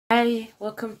Hi,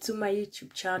 welcome to my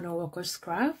YouTube channel, Walker's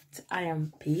Craft. I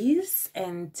am Peace,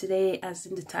 and today, as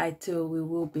in the title, we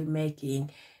will be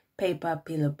making paper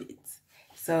pillow beads.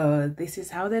 So this is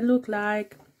how they look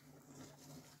like.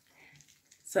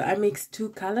 So I mixed two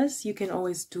colors. You can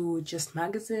always do just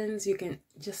magazines, you can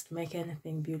just make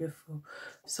anything beautiful.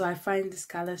 So I find these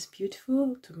colors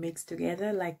beautiful to mix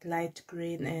together, like light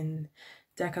green and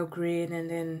darker green, and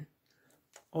then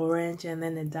orange, and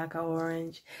then a darker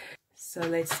orange. So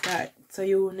let's start. So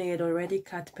you will need already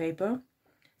cut paper.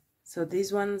 So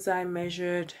these ones I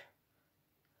measured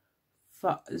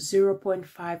for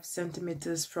 0.5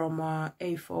 centimeters from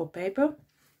A4 paper.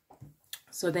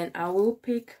 So then I will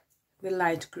pick the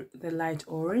light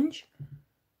orange,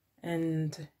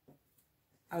 and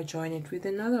I'll join it with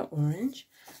another orange.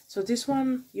 So this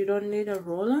one you don't need a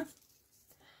roller,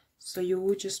 so you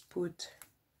will just put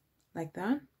like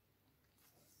that.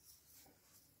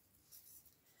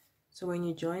 So when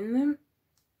you join them,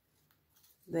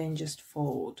 then just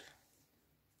fold,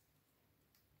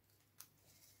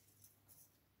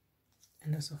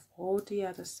 and also fold the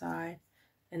other side,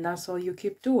 and that's all you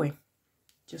keep doing,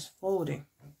 just folding.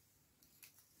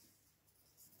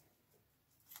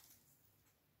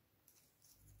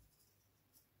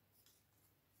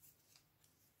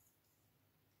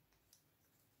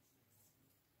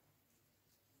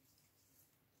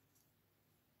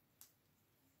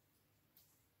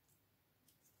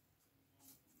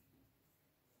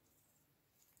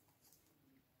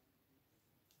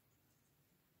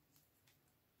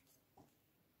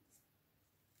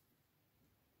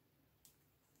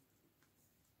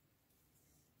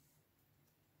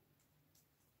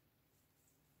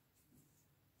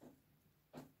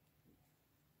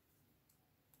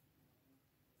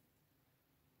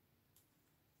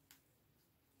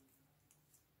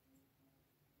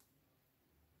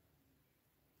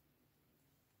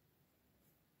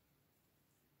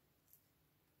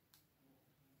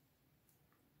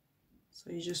 So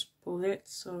you just pull it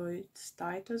so it's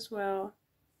tight as well.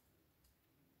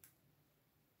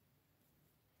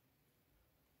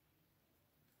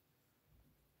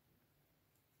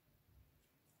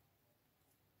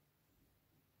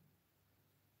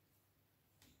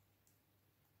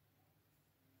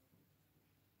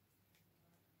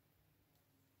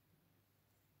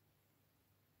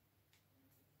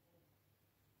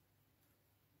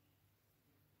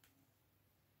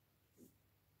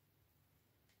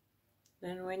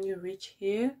 Then when you reach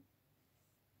here,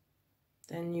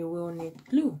 then you will need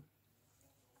glue.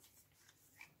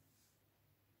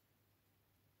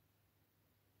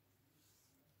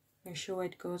 Make sure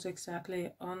it goes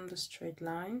exactly on the straight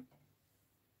line.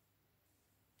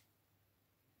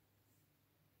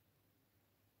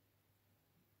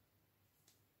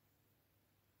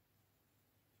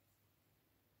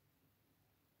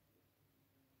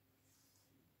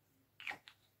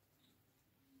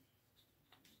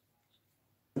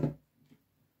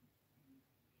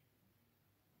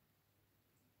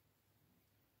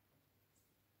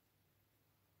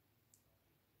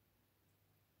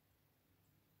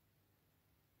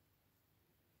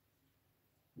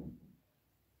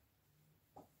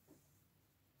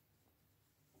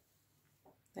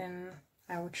 Then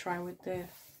I will try with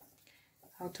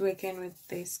I'll do again with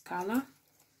this color.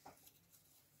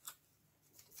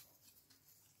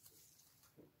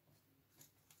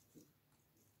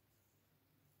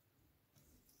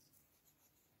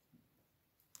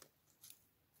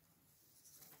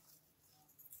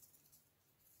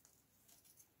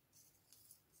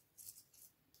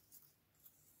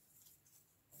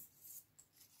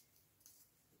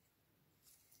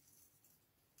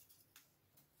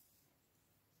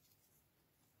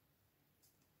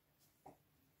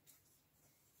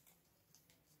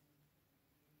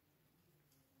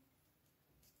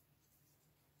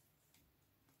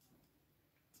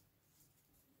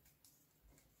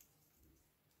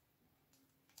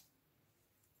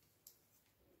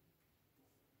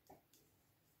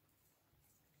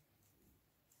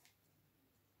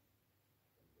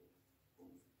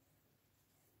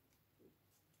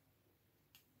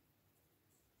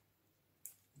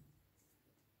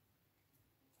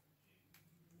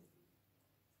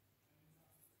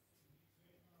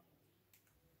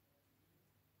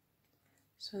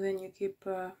 So then you keep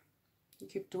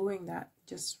doing that,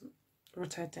 just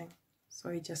rotating. So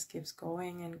it just keeps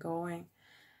going and going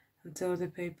until the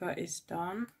paper is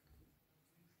done.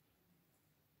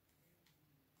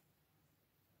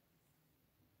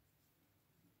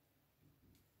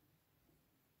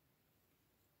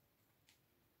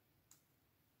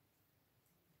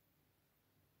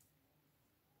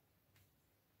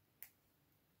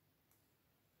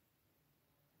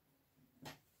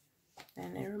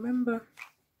 And remember remember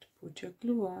to put your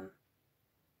glue on.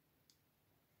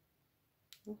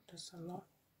 Oh, that's a lot.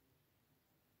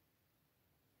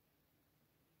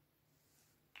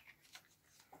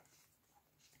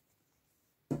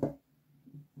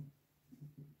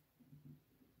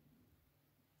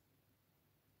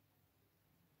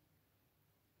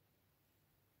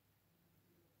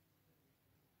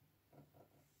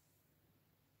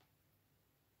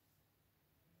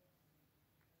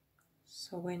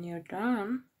 So when you're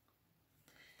done,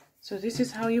 so this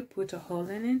is how you put a hole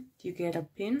in it. You get a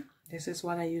pin. This is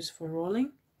what I use for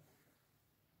rolling.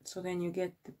 So then you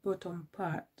get the bottom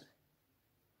part,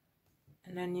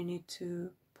 and then you need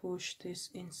to push this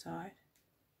inside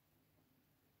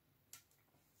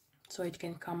so it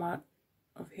can come out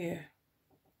of here.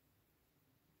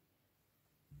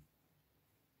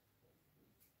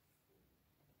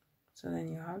 So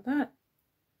then you have that.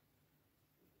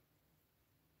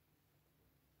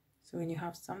 So when you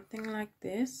have something like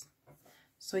this,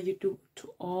 so you do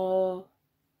to all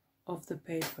of the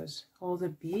papers, all the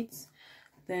beads,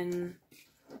 then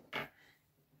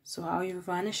so how you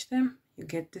varnish them, you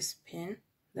get this pin,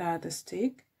 the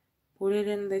stick, put it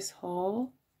in this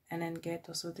hole, and then get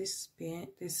also this pin,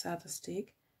 this other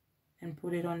stick, and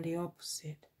put it on the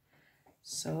opposite.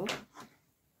 So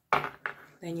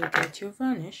then you get your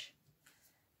varnish.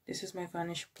 This is my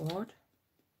varnish board,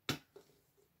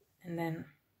 and then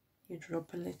you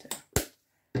drop a little.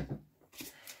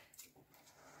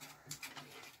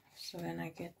 So then I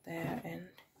get there, and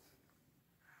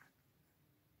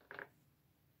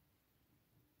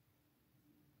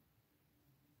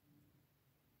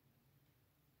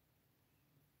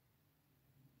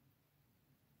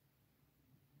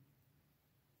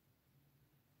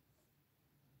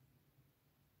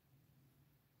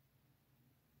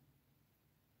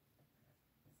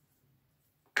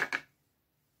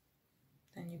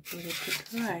then you put it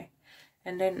to dry.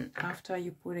 And then after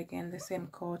you put again the same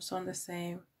coats on the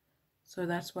same. So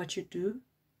that's what you do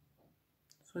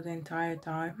for the entire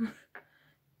time.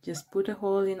 Just put a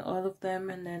hole in all of them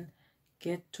and then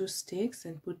get 2 sticks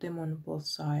and put them on both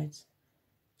sides,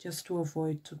 just to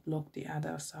avoid to block the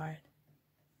other side.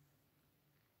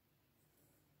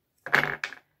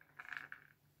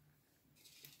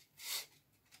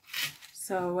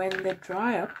 So when they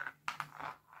dry up,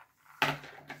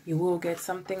 you will get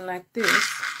something like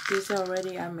this. These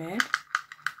already are made,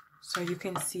 so you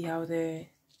can see how they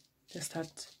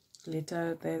start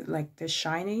glitter. They're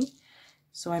shiny.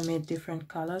 So I made different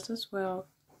colors as well,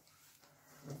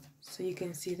 so you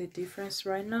can see the difference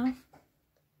right now.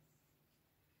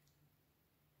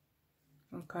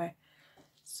 Okay,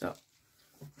 so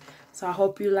I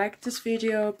hope you liked this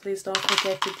video. Please don't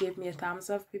forget to give me a thumbs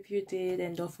up if you did,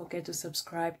 and don't forget to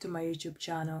subscribe to my YouTube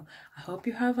channel. I hope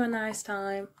you have a nice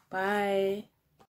time. Bye.